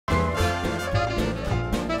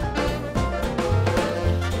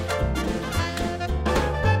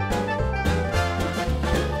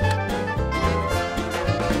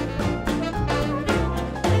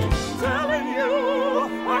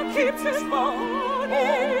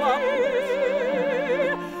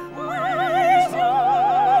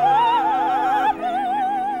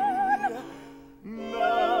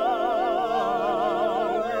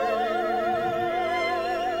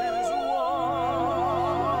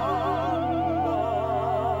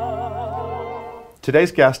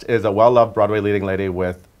Today's guest is a well-loved Broadway leading lady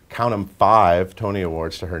with, count 'em, 5 Tony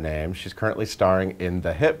Awards to her name. She's currently starring in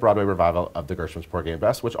the hit Broadway revival of the Gershwin's Porgy and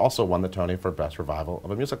Bess, which also won the Tony for Best Revival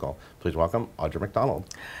of a Musical. Please welcome Audra McDonald.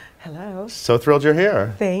 Hello. So thrilled you're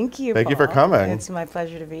here. Thank you, Thank you for coming. It's my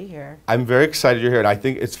pleasure to be here. I'm very excited you're here, and I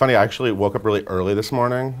think it's funny, I actually woke up really early this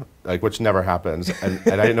morning, like, which never happens, and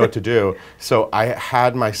I didn't know what to do, so I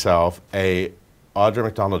had myself a Audra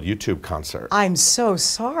McDonald YouTube concert. I'm so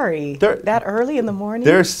sorry. That early in the morning?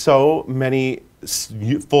 There's so many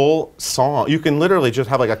full songs. You can literally just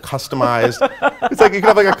have like a customized, it's like you can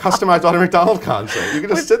have like a customized Audra McDonald concert. You can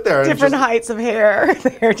just sit there and different heights of hair.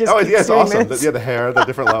 They're just yeah, it's awesome. The hair, the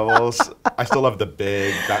different levels. I still love the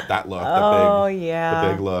big, that look. Oh, yeah.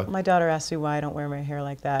 The big look. My daughter asked me why I don't wear my hair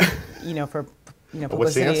like that, for publicity.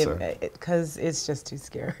 What's the answer? Because it's just too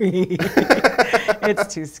scary.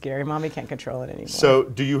 It's too scary. Mommy can't control it anymore. So,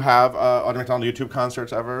 do you have Audra McDonald YouTube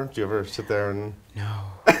concerts ever? Do you ever sit there and?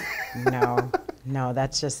 No,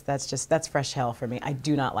 that's fresh hell for me. I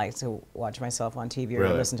do not like to watch myself on TV or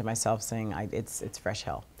listen to myself sing. It's fresh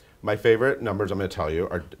hell. My favorite numbers I'm going to tell you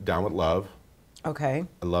are Down with Love. Okay.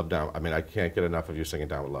 I love Down. I mean, I can't get enough of you singing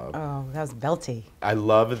Down with Love. Oh, that was belty. I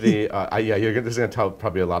love the. Yeah, this is going to tell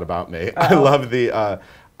probably a lot about me. I love the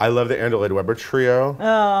Aaron Lloyd Webber trio,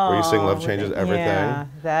 where you sing "Love Changes Everything." Yeah,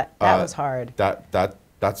 that was hard.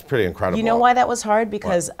 That's pretty incredible. You know why that was hard?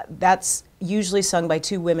 Because that's usually sung by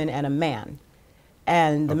 2 women and a man,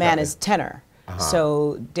 and the man is tenor.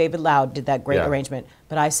 So David Loud did that great arrangement,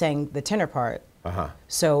 but I sang the tenor part.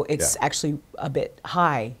 So it's actually a bit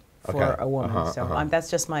high for a woman. So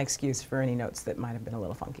that's just my excuse for any notes that might have been a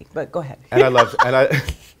little funky. But go ahead. And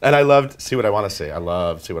I loved See What I Want to See. I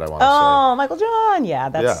love See What I Want to See. Oh, Michael John. Yeah,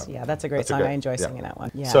 that's a great song. I enjoy singing that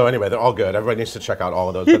one. Yeah. So anyway, they're all good. Everybody needs to check out all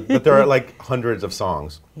of those. But there are like hundreds of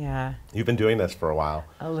songs. Yeah. You've been doing this for a while.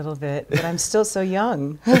 A little bit, but I'm still so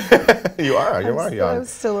young. You are young. I'm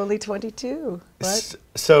still only 22. What?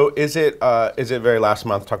 So is it very last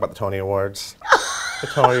month? Talk about the Tony Awards. The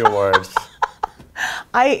Tony Awards.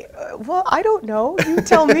 Well, I don't know. You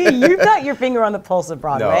tell me. You've got your finger on the pulse of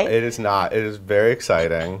Broadway. No, it is not. It is very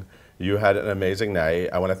exciting. You had an amazing night.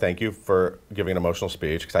 I want to thank you for giving an emotional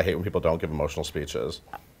speech, because I hate when people don't give emotional speeches.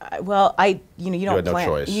 Well, you don't plan. No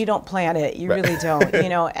choice. You don't plan it. You really don't.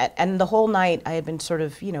 And the whole night I had been sort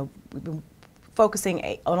of,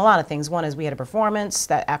 focusing on a lot of things. One is we had a performance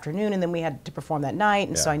that afternoon, and then we had to perform that night,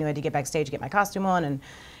 and so I knew I had to get backstage, get my costume on,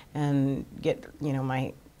 and get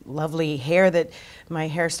my lovely hair that my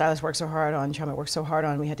hairstylist worked so hard on, Chummet worked so hard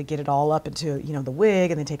on. We had to get it all up into the wig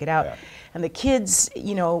and then take it out. Yeah. And the kids,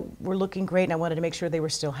 were looking great, and I wanted to make sure they were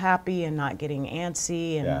still happy and not getting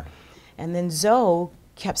antsy. And then Zoe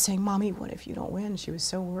kept saying, "Mommy, what if you don't win?" She was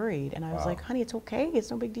so worried, and I was like, "Honey, it's okay. It's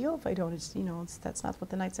no big deal if I don't. That's not what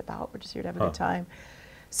the night's about. We're just here to have a good time."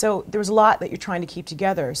 So there was a lot that you're trying to keep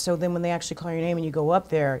together. So then when they actually call your name and you go up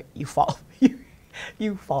there, you fall.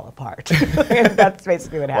 You fall apart. And that's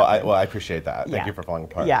basically what happened. Well, I appreciate that. Thank you for falling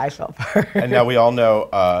apart. Yeah, I fell apart. And now we all know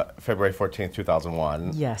February 14th,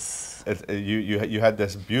 2001. Yes. You had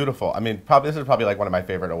this beautiful, this is probably like one of my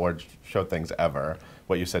favorite award show things ever,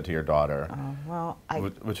 what you said to your daughter.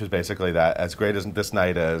 Which was basically that, as great as this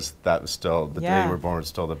night is, that was still, the day you were born was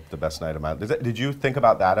still the best night of my life. Did you think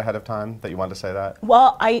about that ahead of time, that you wanted to say that?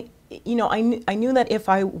 Well, I knew that if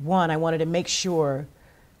I won, I wanted to make sure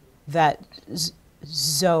that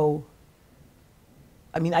Zoe,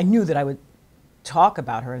 I knew that I would talk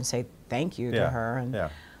about her and say thank you to her, and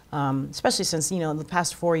especially since in the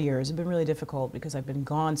past 4 years have been really difficult because I've been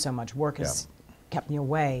gone so much. Work has kept me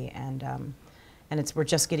away, and we're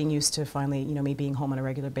just getting used to finally me being home on a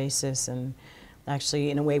regular basis, and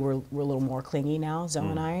actually in a way we're a little more clingy now, Zoe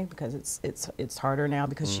and I, because it's harder now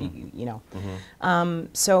because she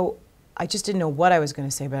so. I just didn't know what I was going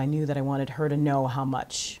to say, but I knew that I wanted her to know how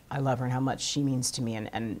much I love her and how much she means to me,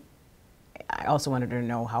 and I also wanted her to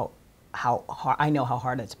know how hard, I know how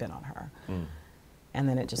hard it's been on her. And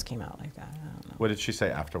then it just came out like that. I don't know. What did she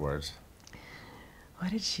say afterwards?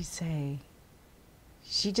 What did she say?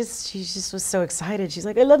 She just was so excited. She's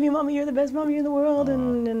like, "I love you, Mommy. You're the best mommy in the world,"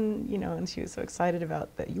 and she was so excited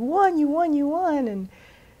about that. You won,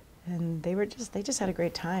 and they just had a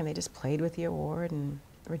great time. They just played with the award and.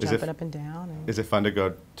 We're jumping up and down. Is it fun to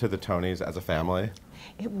go to the Tonys as a family?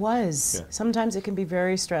 It was. Yeah. Sometimes it can be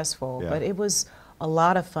very stressful, but it was a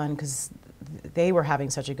lot of fun because they were having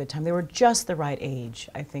such a good time. They were just the right age,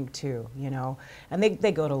 I think, too, you know. And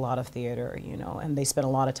they go to a lot of theater, you know, and they spend a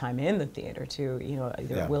lot of time in the theater, too, you know,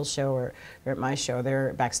 either at Will's show or at my show.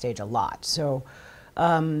 They're backstage a lot. So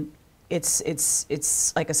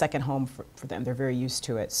it's like a second home for them. They're very used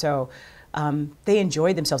to it. So they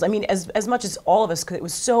enjoyed themselves. I mean, as much as all of us, 'cause it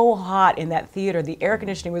was so hot in that theater, the air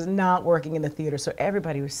conditioning was not working in the theater, so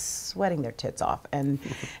everybody was sweating their tits off. And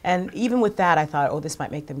even with that, I thought, oh, this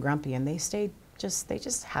might make them grumpy, and they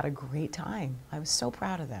just had a great time. I was so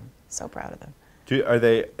proud of them, so proud of them. Are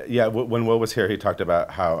they? Yeah. When Will was here, he talked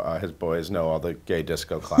about how his boys know all the gay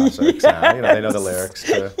disco classics. Yes. Now. You know, they know the lyrics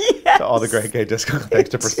to all the great gay disco. Thanks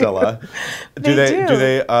to Priscilla. Do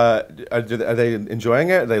they? Are they enjoying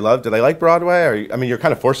it? Do they like Broadway? I mean, you're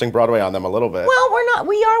kind of forcing Broadway on them a little bit. Well, we're not.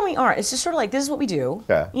 We are. We aren't. It's just sort of like, this is what we do.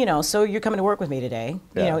 Yeah. You know. So you're coming to work with me today.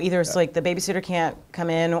 Yeah. You know, either it's like the babysitter can't come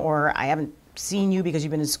in, or I haven't seen you because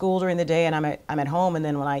you've been in school during the day, and I'm at home, and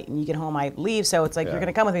then when you get home, I leave. So it's like, you're going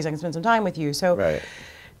to come with me so I can spend some time with you. So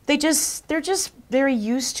they're just very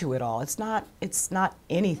used to it all. It's not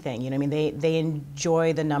anything, you know. I mean, they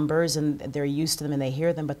enjoy the numbers and they're used to them and they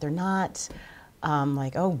hear them, but they're not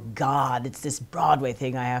like, oh God, it's this Broadway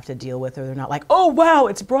thing I have to deal with, or they're not like, oh wow,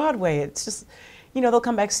 it's Broadway. It's just, you know, they'll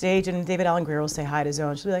come backstage and David Allen Greer will say hi to Zoe,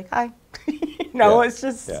 and she'll be like, hi. No, it's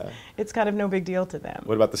just, it's kind of no big deal to them.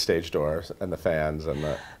 What about the stage doors and the fans and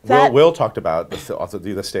the? Will talked about also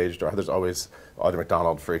the stage door. There's always Audra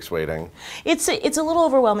McDonald freaks waiting. It's a little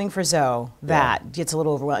overwhelming for Zoe. That gets a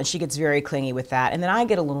little overwhelming. She gets very clingy with that, and then I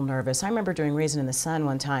get a little nervous. I remember doing Raisin in the Sun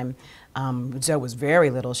one time. Zoe was very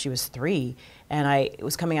little. She was 3, and I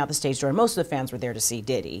was coming out the stage door, and most of the fans were there to see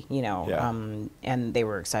Diddy, you know, and they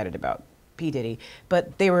were excited about P. Diddy,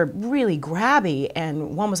 but they were really grabby,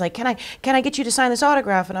 and one was like, can I get you to sign this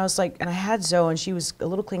autograph? And I was like, and I had Zoe, and she was a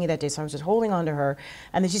little clingy that day, so I was just holding on to her,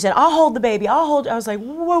 and then she said, I'll hold the baby, I'll hold. I was like,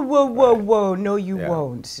 whoa, whoa, whoa, whoa, no, you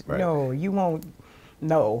won't. No, you won't.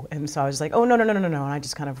 No. And so I was like, oh, no, and I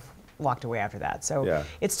just kind of walked away after that. So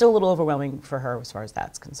it's still a little overwhelming for her as far as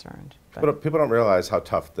that's concerned. But people don't realize how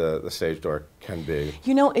tough the stage door can be.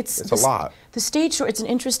 You know, it's a lot. The stage door, it's an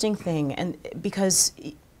interesting thing, and because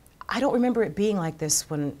I don't remember it being like this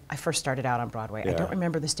when I first started out on Broadway. I don't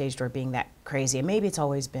remember the stage door being that crazy, and maybe it's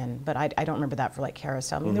always been, but I don't remember that for like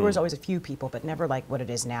Carousel. I mean, there was always a few people, but never like what it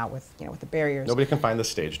is now with, you know, with the barriers. Nobody can find the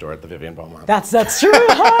stage door at the Vivian Beaumont. That's true.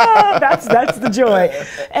 That's the joy.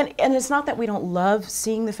 And it's not that we don't love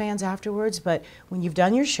seeing the fans afterwards, but when you've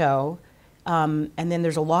done your show, and then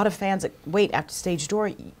there's a lot of fans that wait after stage door,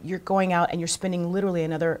 you're going out and you're spending literally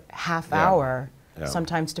another half hour,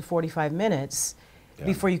 sometimes to 45 minutes.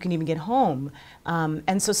 Before you can even get home,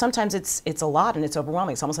 and so sometimes it's a lot and it's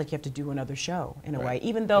overwhelming. It's almost like you have to do another show in a way,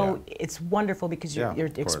 even though it's wonderful because you're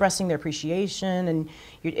expressing their appreciation, and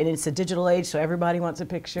it's a digital age, so everybody wants a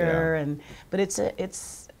picture, but it's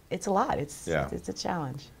a lot. It's a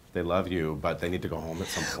challenge. They love you, but they need to go home at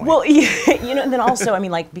some point. Well, you know, and then also, I mean,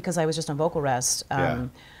 like, because I was just on vocal rest.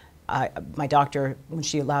 My doctor, when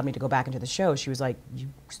she allowed me to go back into the show, she was like, "You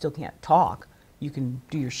still can't talk. You can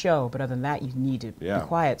do your show, but other than that, you need to be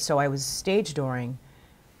quiet." So I was stage dooring,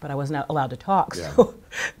 but I wasn't allowed to talk. So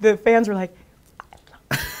the fans were like,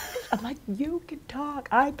 I'm like, you can talk.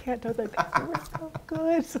 I can't talk. Like, you were so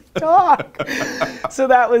good. So talk. So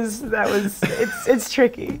that was. It's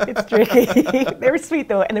tricky. It's tricky. They were sweet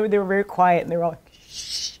though, and they were very quiet, and they were all like,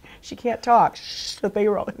 shh, she can't talk. Shh. But they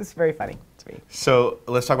were all. It was very funny. So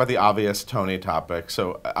let's talk about the obvious Tony topic.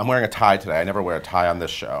 So I'm wearing a tie today. I never wear a tie on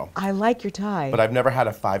this show. I like your tie. But I've never had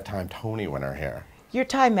a 5-time Tony winner here. Your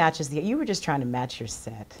tie matches you were just trying to match your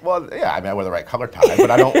set. Well, yeah, I mean, I wear the right color tie,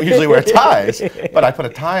 but I don't usually wear ties. But I put a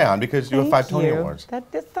tie on because you have 5 Tony Awards.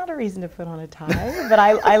 That's not a reason to put on a tie, but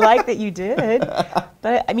I like that you did.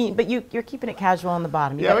 But I mean, you're keeping it casual on the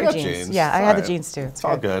bottom. You got your jeans. Yeah, I had the jeans too. It's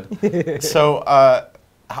all good. So,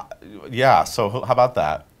 so how about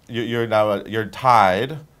that? You're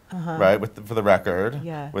tied, right, for the record,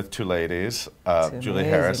 with 2 ladies, Julie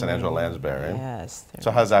Harris and Angela Lansbury. Yes.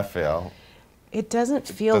 So how's that feel? It doesn't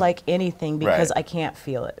feel like anything because I can't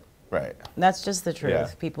feel it. Right. And that's just the truth.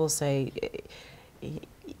 Yeah. People say,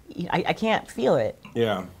 I can't feel it.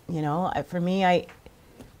 Yeah. You know, for me,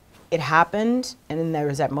 it happened, and then there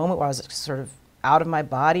was that moment where I was sort of out of my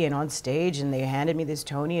body and on stage, and they handed me this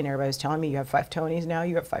Tony, and everybody was telling me, you have 5 Tonys now,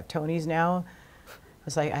 you have 5 Tonys now. I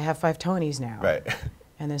was like, I have 5 Tonys now. Right.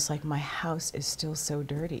 And it's like, my house is still so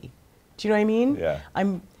dirty. Do you know what I mean? Yeah.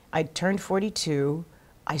 I turned 42.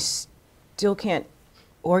 I still can't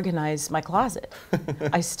organize my closet.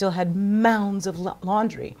 I still had mounds of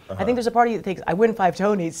laundry. I think there's a part of you that thinks I win 5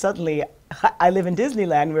 Tonys, suddenly I live in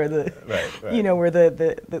Disneyland where the you know, where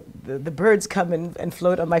the birds come and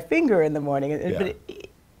float on my finger in the morning. But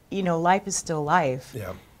you know, life is still life.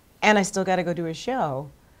 Yeah. And I still got to go do a show.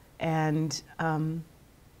 And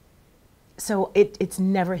so it's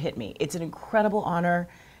never hit me. It's an incredible honor,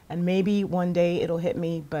 and maybe one day it'll hit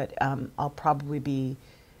me, but I'll probably be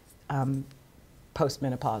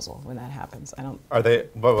postmenopausal when that happens. I don't. Are they?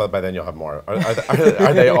 Well, by then you'll have more.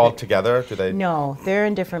 Are they all together? Do they? No, they're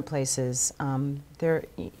in different places. They're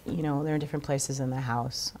in different places in the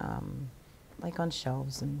house, like on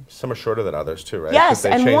shelves and. Some are shorter than others too, right? Yes,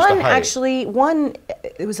 and one actually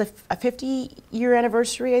it was a 50-year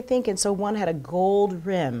anniversary, I think, and so one had a gold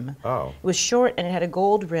rim. Oh. It was short and it had a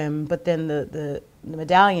gold rim, but then the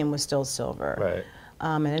medallion was still silver. Right.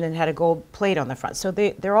 And then it had a gold plate on the front. So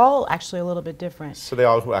they're all actually a little bit different. So they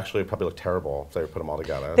all actually probably look terrible if they put them all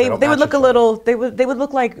together. They would look a little, they would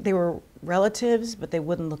look like they were relatives, but they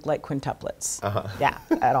wouldn't look like quintuplets. Yeah,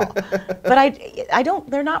 at all. But I don't,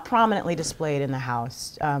 they're not prominently displayed in the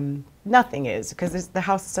house. Nothing is, because the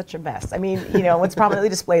house is such a mess. I mean, you know, what's prominently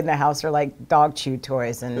displayed in the house are like dog chew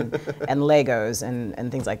toys and Legos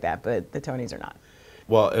and things like that, but the Tonys are not.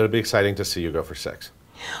 Well, it'll be exciting to see you go for 6.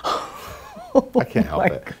 I can't help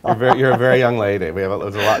it. You're a very young lady.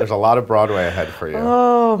 There's a lot of Broadway ahead for you.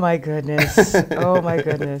 Oh my goodness. Oh my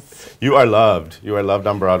goodness. You are loved. You are loved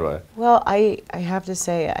on Broadway. Well, I have to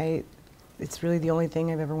say, it's really the only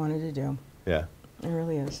thing I've ever wanted to do. Yeah. It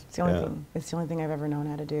really is. It's the only thing. It's the only thing I've ever known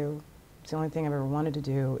how to do. It's the only thing I've ever wanted to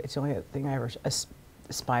do. It's the only thing I ever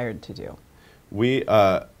aspired to do. We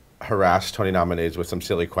harassed Tony nominees with some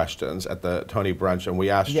silly questions at the Tony brunch, and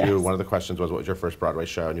we asked you, one of the questions was, what was your first Broadway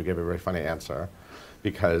show? And you gave a very funny answer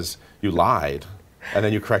because you lied, and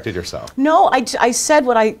then you corrected yourself. No, I said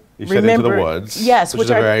what I remember. You said Into the Woods, yes, which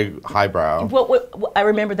is a very highbrow. Well, I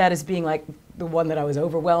remember that as being like the one that I was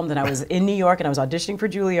overwhelmed, and I was in New York, and I was auditioning for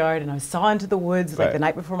Juilliard, and I saw Into the Woods like the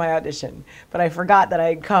night before my audition. But I forgot that I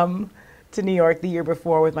had come to New York the year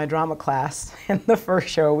before with my drama class, and the first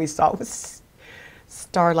show we saw was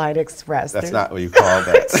Starlight Express. That's not what you called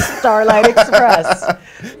it. Starlight Express.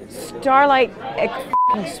 Starlight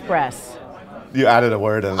Express. You added a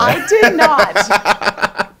word in there. I did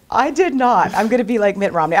not. I did not. I'm going to be like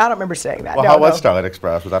Mitt Romney. I don't remember saying that. Well, how was Starlight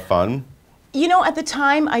Express? Was that fun? You know, at the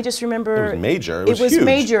time, I just remember it was major. It was huge.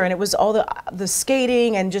 Major, and it was all the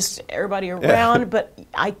skating and just everybody around. But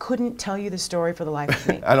I couldn't tell you the story for the life of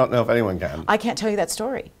me. I don't know if anyone can. I can't tell you that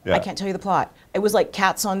story. I can't tell you the plot. It was like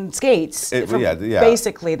cats on skates.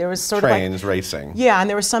 Basically, there was sort trains of like, racing. Yeah, and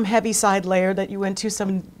there was some heavy side layer that you went to,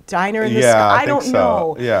 some diner in the sky. I don't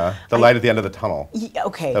know. Yeah, the light at the end of the tunnel.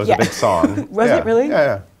 Okay. That was a big song. Was it really?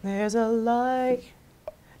 Yeah. There's a light.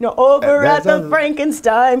 No, over at the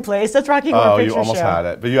Frankenstein place. That's Rocky Horror Picture Show. Oh, you almost had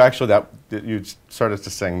it. But you actually, you started to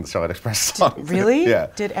sing the Starlight Express song. Really? Yeah.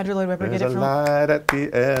 Did Andrew Lloyd Webber get it from? There's a light at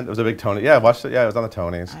the end. It was a big Tony. Yeah, I watched it. Yeah, it was on the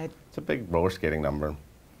Tonys. It's a big roller skating number.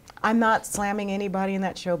 I'm not slamming anybody in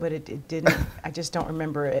that show, but it didn't, I just don't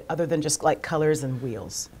remember it, other than just like colors and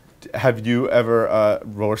wheels. Have you ever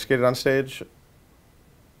roller skated on stage?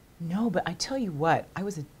 No, but I tell you what, I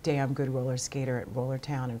was a damn good roller skater at Roller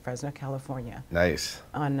Town in Fresno, California. Nice.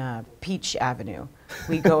 On Peach Avenue.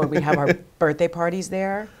 We'd go and we'd have our birthday parties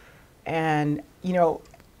there. And, you know,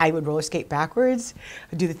 I would roller skate backwards.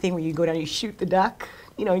 I'd do the thing where you go down and you shoot the duck,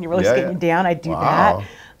 you know, and you're roller skating down. I'd do that.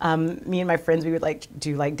 Me and my friends, we would like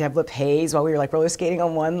do like Develop Haze while we were like roller skating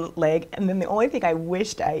on one leg. And then the only thing I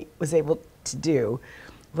wished I was able to do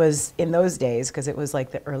was in those days, because it was like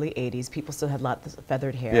the early 80s, people still had lots of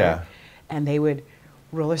feathered hair. Yeah. And they would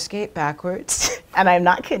roller skate backwards. And I'm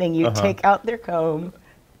not kidding you, take out their comb,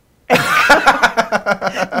 their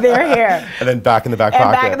hair. And then back in the back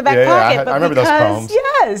pocket. Back in the back pocket. I remember those combs.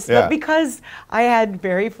 Yes, but because I had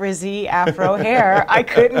very frizzy afro hair, I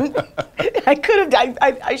couldn't,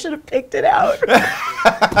 I should have picked it out.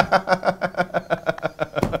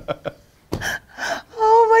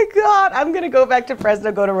 Oh my God, I'm gonna go back to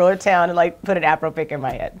Fresno, go to Roller Town, and like put an Afro pick in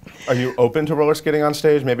my head. Are you open to roller skating on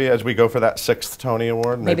stage, maybe as we go for that 6th Tony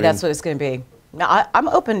Award? Maybe that's what it's gonna be. No, I'm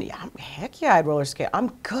open. Heck yeah, I'd roller skate. I'm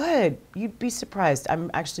good. You'd be surprised. I'm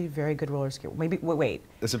actually a very good roller skater. Maybe, wait.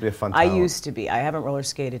 This would be a fun time. I used to be. I haven't roller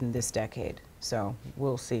skated in this decade, so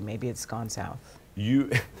we'll see. Maybe it's gone south. You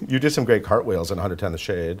did some great cartwheels in 110 The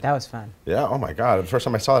Shade. That was fun. Yeah, oh my God. The first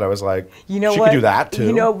time I saw it, I was like, you know she what? could do that too.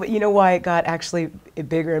 You know why it got actually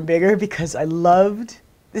bigger and bigger? Because I loved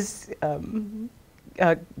this John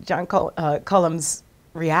Cullum's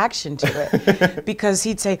reaction to it because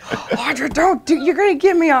he'd say, Audra, you're going to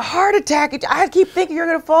give me a heart attack. I keep thinking you're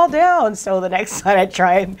going to fall down. So the next time I'd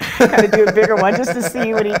try and kind of do a bigger one just to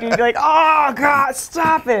see what he'd do. He'd be like, oh, God,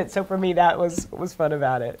 stop it. So for me, that was fun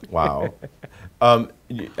about it. Wow.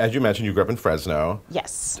 As you mentioned, you grew up in Fresno.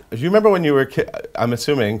 Yes. Do you remember when you were a kid? I'm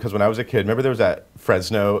assuming, because when I was a kid, remember there was that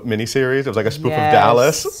Fresno miniseries? It was like a spoof of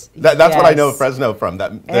Dallas. That's what I know Fresno from,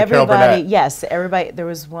 the Carol Burnett. Yes, everybody. There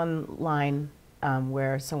was one line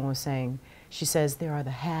where someone was saying, she says, there are the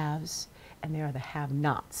haves and there are the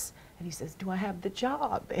have-nots. And he says, do I have the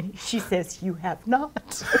job? And she says, you have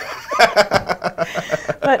not.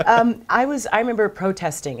 But I remember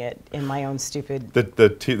protesting it in my own stupid... The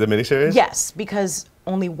miniseries? Yes, because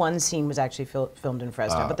only one scene was actually filmed in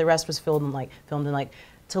Fresno, but the rest was filmed in like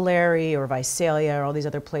Tulare or Visalia or all these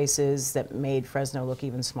other places that made Fresno look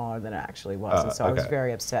even smaller than it actually was. And so I was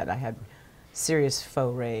very upset. I had serious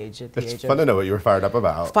faux rage at the age of... It's fun to know what you were fired up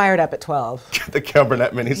about. Fired up at 12. The Carol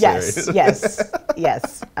Burnett miniseries.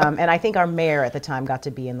 Yes. And I think our mayor at the time got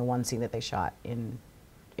to be in the one scene that they shot in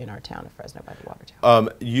our town of Fresno by the water tower.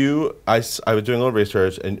 I was doing a little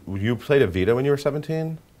research, and you played Evita when you were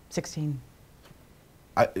 17? 16.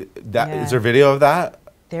 Is there video of that?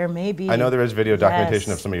 There may be. I know there is video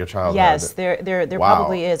documentation of some of your childhood. Yes, there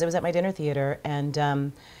probably is. It was at my dinner theater,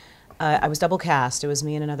 and I was double cast. It was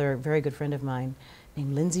me and another very good friend of mine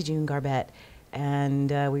named Lindsay June Garbett, and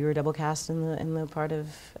we were double cast in the part of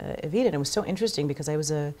Evita. And it was so interesting because I was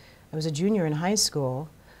a junior in high school,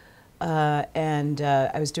 and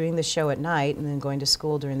I was doing the show at night and then going to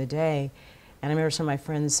school during the day. And I remember some of my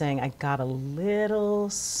friends saying I got a little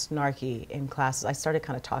snarky in classes. I started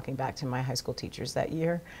kind of talking back to my high school teachers that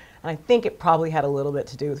year, and I think it probably had a little bit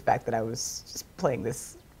to do with the fact that I was just playing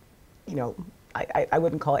this, I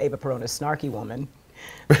wouldn't call Eva Perón a snarky woman,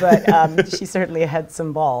 but she certainly had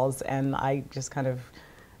some balls, and I just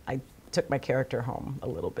I took my character home a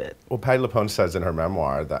little bit. Well, Patti LuPone says in her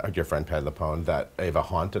memoir, that your friend Patti LuPone, that Ava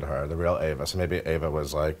haunted her, the real Ava. So maybe Ava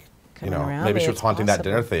was like, maybe she was haunting that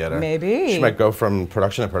dinner theater. Maybe. She might go from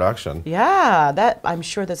production to production. Yeah, I'm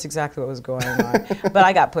sure that's exactly what was going on. But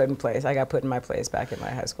I got put in place. I got put in my place back in my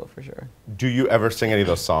high school for sure. Do you ever sing any of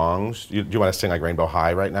those songs? Do you want to sing like Rainbow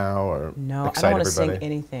High right now, or no? Excite I don't want to everybody?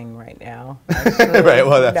 sing anything right now. Right.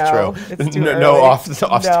 Well, that's true. It's too no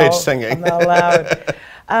off-stage singing. I'm not allowed.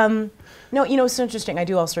 No, it's so interesting. I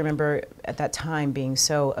do also remember at that time being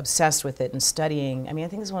so obsessed with it and studying. I mean, I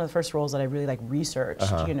think this is one of the first roles that I really researched. At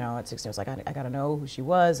 16, I was like, I got to know who she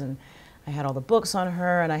was, and I had all the books on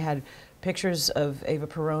her, and I had pictures of Eva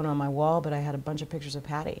Perón on my wall, but I had a bunch of pictures of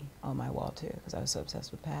Patti on my wall too, because I was so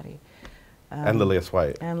obsessed with Patti. And Lilias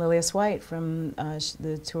White. And Lilias White from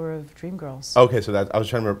the tour of Dreamgirls. Okay, so I was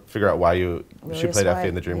trying to figure out why she played Effie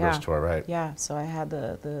in the Dreamgirls tour, right? Yeah, so I had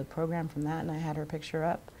the program from that, and I had her picture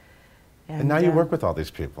up. And now you work with all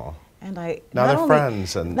these people. And now they're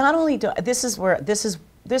friends. And not only do this is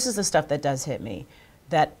the stuff that does hit me,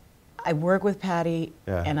 that I work with Patti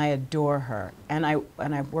and I adore her, and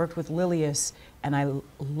I've worked with Lilias and I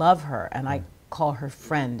love her and I call her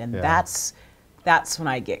friend, and that's when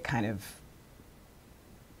I get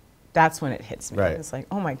that's when it hits me. Right. It's like,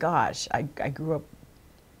 oh my gosh, I grew up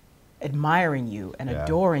admiring you and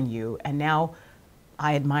adoring you, and now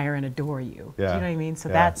I admire and adore you. Do you know what I mean? So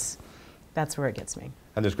that's where it gets me.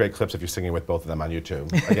 And there's great clips of you singing with both of them on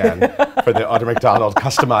YouTube. Again, for the Audra McDonald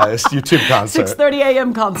customized YouTube concert. 6:30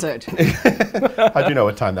 a.m. concert. How'd you know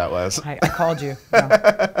what time that was? I called you.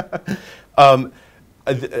 No.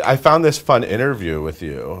 I found this fun interview with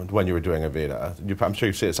you when you were doing Evita. I'm sure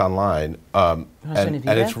you've seen it. It's online. And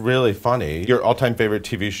it's really funny. Your all-time favorite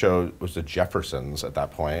TV show was The Jeffersons at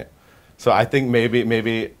that point. So I think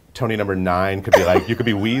maybe Tony number 9 could be like, you could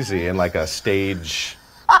be Wheezy in like a stage...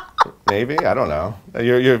 Maybe, I don't know.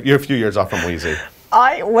 You're a few years off from Wheezy.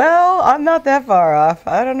 I'm not that far off.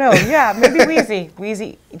 I don't know. Yeah, maybe Wheezy.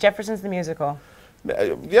 Wheezy, Jefferson's the musical.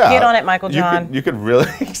 Yeah. Get on it, Michael John. You could really,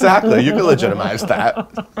 exactly. You could legitimize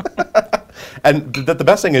that. And the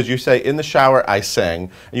best thing is, you say in the shower I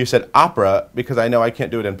sing, and you said opera because I know I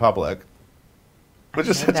can't do it in public. Which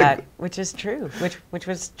is true. Which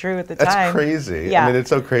was true at the time. That's crazy. Yeah. I mean, it's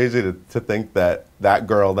so crazy to think that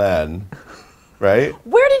girl then. Right?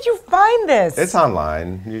 Where did you find this? It's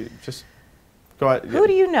online. You just go out. Who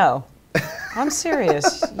do you know? I'm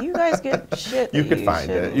serious. You guys get shit. You could find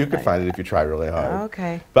it. You could find it if you try really hard.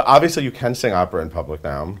 Okay. But obviously you can sing opera in public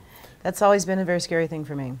now. That's always been a very scary thing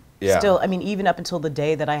for me. Yeah. Still, I mean, even up until the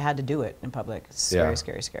day that I had to do it in public, it's very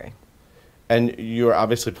scary. And you're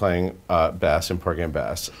obviously playing Bess in Porgy and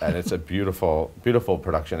Bess, and it's a beautiful, beautiful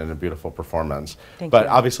production and a beautiful performance. But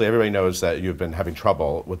obviously, everybody knows that you've been having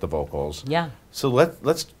trouble with the vocals. Yeah. So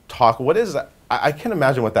let's talk. What is that? I can't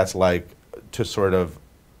imagine what that's like to sort of.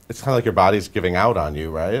 It's kind of like your body's giving out on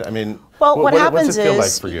you, right? I mean, well, what happens what's it feel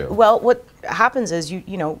like for you? Well, what happens is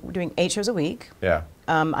we're doing 8 shows a week. Yeah.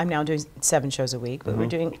 I'm now doing 7 shows a week, but we're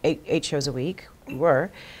doing 8 shows a week. We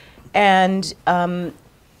were, and.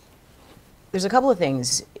 There's a couple of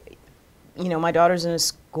things. My daughter's in a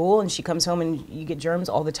school and she comes home and you get germs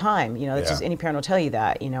all the time. That's just any parent will tell you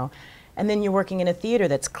that, And then you're working in a theater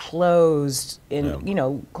that's closed,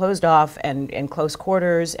 closed off and close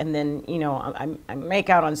quarters. And then, I make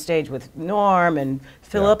out on stage with Norm and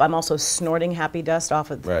Philip. Yeah. I'm also snorting happy dust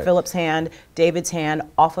off of Philip's hand, David's hand,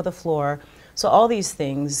 off of the floor. So all these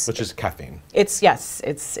things. Which is caffeine. It's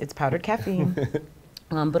powdered caffeine.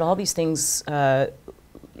 But all these things,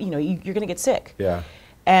 you're going to get sick. Yeah.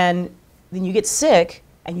 And then you get sick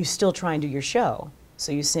and you still try and do your show.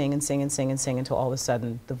 So you sing and sing and sing and sing until all of a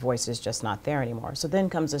sudden the voice is just not there anymore. So then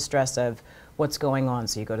comes the stress of what's going on.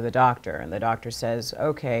 So you go to the doctor and the doctor says,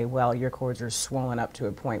 okay, well, your cords are swollen up to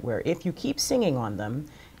a point where if you keep singing on them,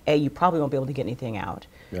 A, you probably won't be able to get anything out.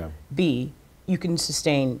 Yeah. B, you could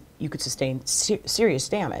sustain serious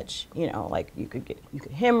damage. Like you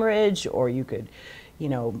could hemorrhage, or you could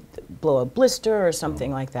blow a blister or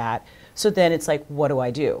something like that. So then it's like, what do I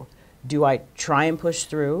do? Do I try and push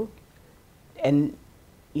through and,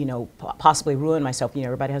 possibly ruin myself?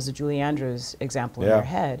 Everybody has the Julie Andrews example in their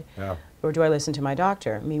head. Yeah. Or do I listen to my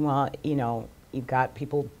doctor? Meanwhile, you've got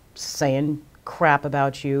people saying crap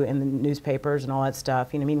about you in the newspapers and all that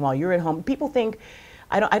stuff. Meanwhile, you're at home. People think,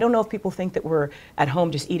 I don't know if people think that we're at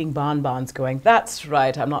home just eating bonbons going, that's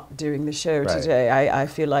right, I'm not doing the show today. I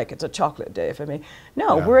feel like it's a chocolate day for me.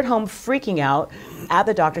 No, we're at home freaking out at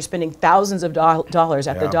the doctor, spending thousands of dollars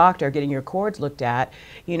at the doctor, getting your cords looked at,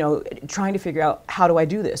 trying to figure out, how do I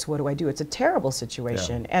do this? What do I do? It's a terrible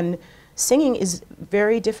situation. Yeah. And singing is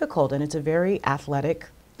very difficult, and it's a very athletic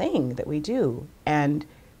thing that we do. And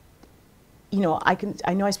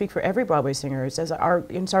I know I speak for every Broadway singer. It's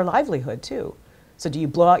our livelihood too. So do you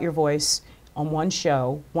blow out your voice on one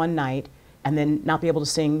show, one night, and then not be able to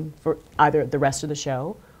sing for either the rest of the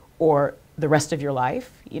show or the rest of your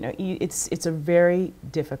life? It's a very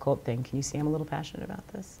difficult thing. Can you see I'm a little passionate about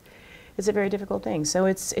this? It's a very difficult thing. So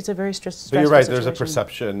it's a very stressful But you're right, situation. there's a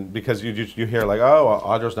perception, because you hear like, oh, well,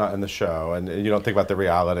 Audra's not in the show, and you don't think about the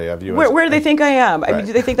reality of you. Where do they think I am? I mean,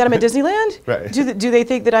 do they think that I'm at Disneyland? Right. Do they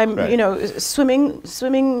think that I'm,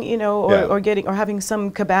 swimming, or having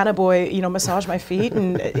some cabana boy, massage my feet?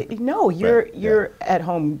 And no, you're at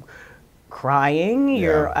home crying.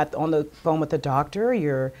 You're on the phone with the doctor.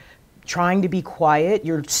 You're trying to be quiet.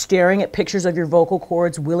 You're staring at pictures of your vocal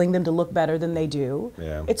cords, willing them to look better than they do.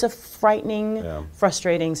 Yeah. It's a frightening,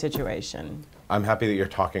 frustrating situation. I'm happy that you're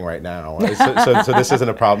talking right now. So this isn't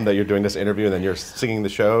a problem that you're doing this interview and then you're singing the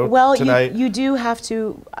show tonight? Well, you do have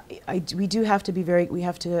to, we do have to be very,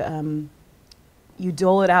 you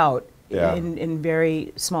dole it out in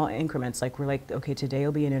very small increments. Like we're like, okay, today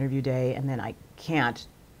will be an interview day, and then I can't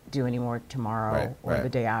do any more tomorrow or the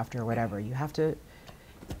day after or whatever. You have to,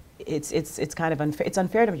 it's kind of unfair. It's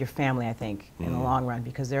unfair to your family, I think, in the long run,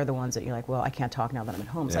 because they're the ones that you're like, well, I can't talk now that I'm at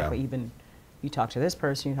home. It's like, well, you talk to this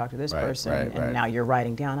person, you talk to this person, and now you're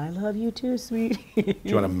writing down, I love you too, sweet. Do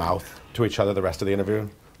you want to mouth to each other the rest of the interview?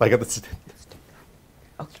 Like, okay, it's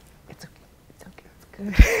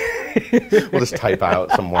good. We'll just type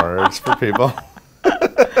out some words for people.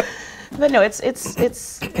 But no,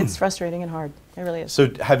 it's frustrating and hard. It really is.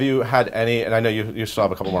 So have you had any, and I know you still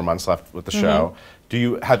have a couple more months left with the show, do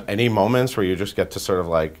you have any moments where you just get to sort of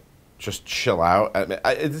like, just chill out? I mean,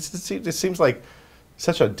 it seems like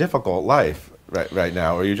such a difficult life right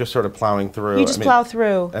now, or you're just sort of plowing through. You just plow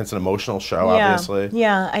through. And it's an emotional show, obviously.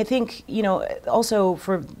 Yeah, I think, also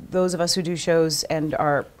for those of us who do shows and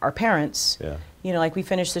our parents, like we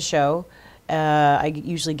finish the show, I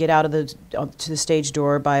usually get out of to the stage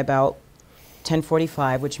door by about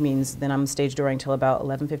 10:45, which means then I'm stage dooring until about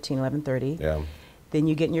 11:15, 11:30. Yeah. Then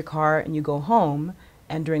you get in your car and you go home,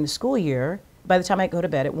 and during the school year, by the time I go to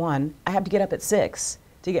bed at 1, I have to get up at 6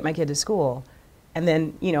 to get my kid to school, and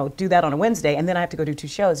then do that on a Wednesday, and then I have to go do 2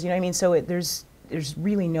 shows. You know what I mean? So there's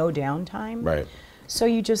really no downtime. Right. So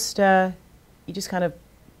you just kind of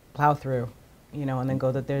plow through. And then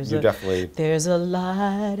go that there's a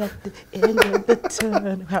light at the end of the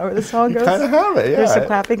tunnel. However the song goes. You kind of have it, yeah. There's some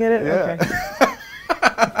clapping in it? Yeah.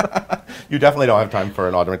 Okay. You definitely don't have time for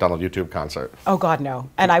an Audra McDonald YouTube concert. Oh, God, no.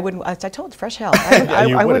 And I wouldn't, I told fresh hell.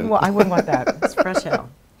 I wouldn't want that. It's fresh hell.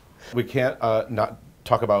 We can't not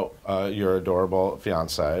talk about your adorable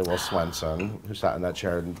fiance, Will Swenson, who sat in that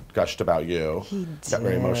chair and gushed about you. He did. Got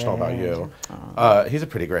very emotional about you. He's a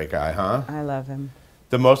pretty great guy, huh? I love him.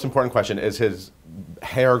 The most important question is his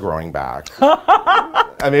hair growing back.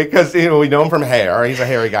 I mean, because we know him from hair. He's a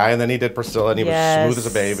hairy guy, and then he did Priscilla, and he was smooth as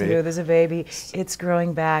a baby. Smooth as a baby. It's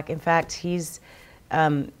growing back. In fact, he's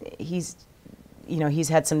had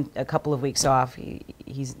a couple of weeks off.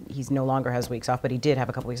 He's no longer has weeks off, but he did have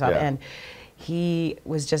a couple weeks off, and we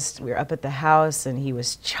were up at the house, and he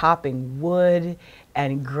was chopping wood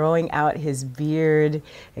and growing out his beard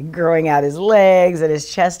and growing out his legs and his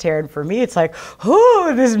chest hair. And for me, it's like,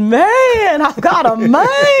 oh, this man, I've got a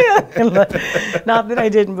man. Not that I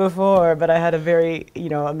didn't before, but I had a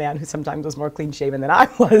man who sometimes was more clean shaven than I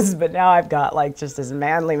was. But now I've got like just this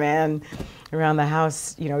manly man around the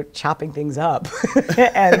house, chopping things up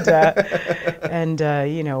and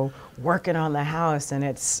working on the house. And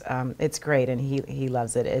it's great. And he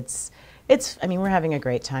loves it. We're having a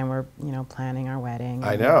great time. We're, planning our wedding.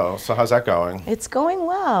 I know. So how's that going? It's going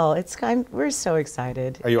well. We're so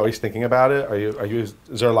excited. Are you always thinking about it? Is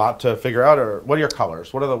there a lot to figure out, or what are your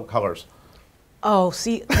colors? What are the colors? Oh,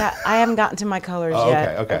 see, I haven't gotten to my colors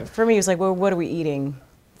yet. Okay. For me, it's like, well, what are we eating?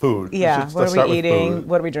 Food. Yeah. What are we eating?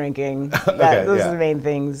 What are we drinking? Those are the main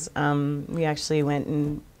things. We actually went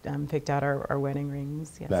and picked out our wedding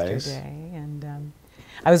rings yesterday. Nice. And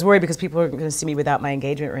I was worried because people are going to see me without my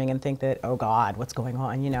engagement ring and think that, oh God, what's going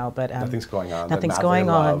on, But nothing's going on. Nothing's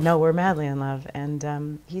going on. No, we're madly in love,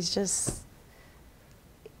 and he's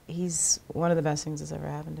one of the best things that's ever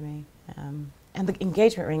happened to me. And the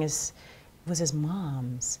engagement ring was his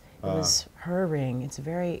mom's. It was her ring. It's a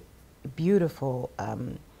very beautiful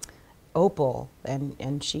opal,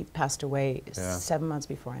 and she passed away 7 months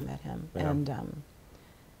before I met him, and.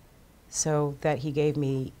 So that he gave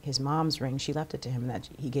me his mom's ring, she left it to him, and that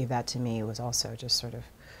he gave that to me was also just sort of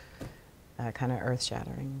kind of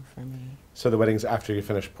earth-shattering for me. So the wedding's after you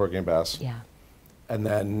finish Porgy and Bess? Yeah. And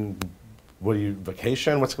then,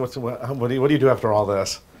 vacation? What do you do after all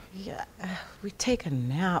this? Yeah, we take a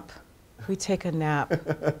nap. I'm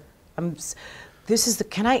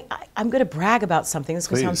going to brag about something. This is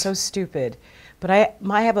going to sound so stupid, but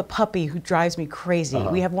I have a puppy who drives me crazy.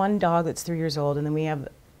 We have one dog that's 3 years old,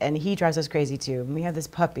 and he drives us crazy too. And we have this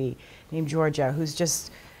puppy named Georgia who's just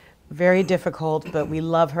very difficult, but we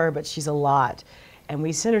love her, but she's a lot. And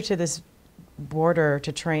we sent her to this border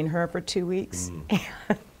to train her for 2 weeks. And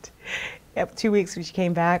after 2 weeks when she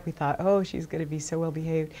came back, we thought, oh, she's going to be so well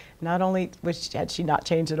behaved. Not only had she not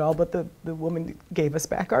changed at all, but the woman gave us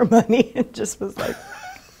back our money and just was like.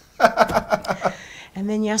 And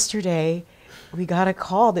then yesterday, we got a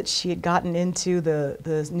call that she had gotten into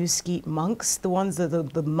the New Skeet monks,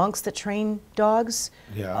 the monks that train dogs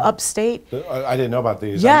upstate. I didn't know about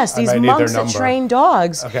these. Yes, these monks that train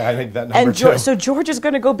dogs. Okay, I need that number too. So George is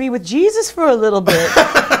going to go be with Jesus for a little bit.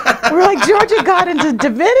 We're like, Georgia got into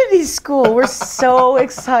divinity school. We're so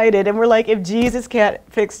excited. And we're like, if Jesus can't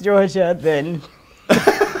fix Georgia, then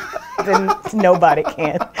nobody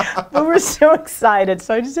can. But we're so excited.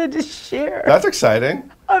 So I just had to share. That's exciting.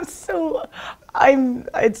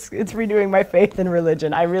 It's renewing my faith in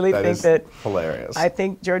religion. I really think that hilarious. I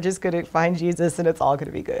think Georgia's going to find Jesus, and it's all going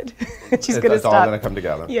to be good. It's all going to come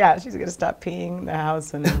together. Yeah, she's going to stop peeing in the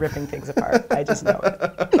house and ripping things apart. I just know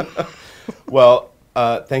it. Well,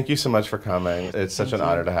 thank you so much for coming. It's such an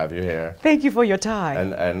honor to have you here. Thank you for your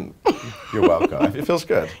time. And you're welcome. It feels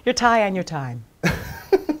good. Your tie and your time.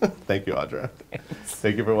 Thank you, Audra. Thanks.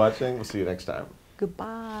 Thank you for watching. We'll see you next time.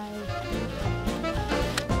 Goodbye.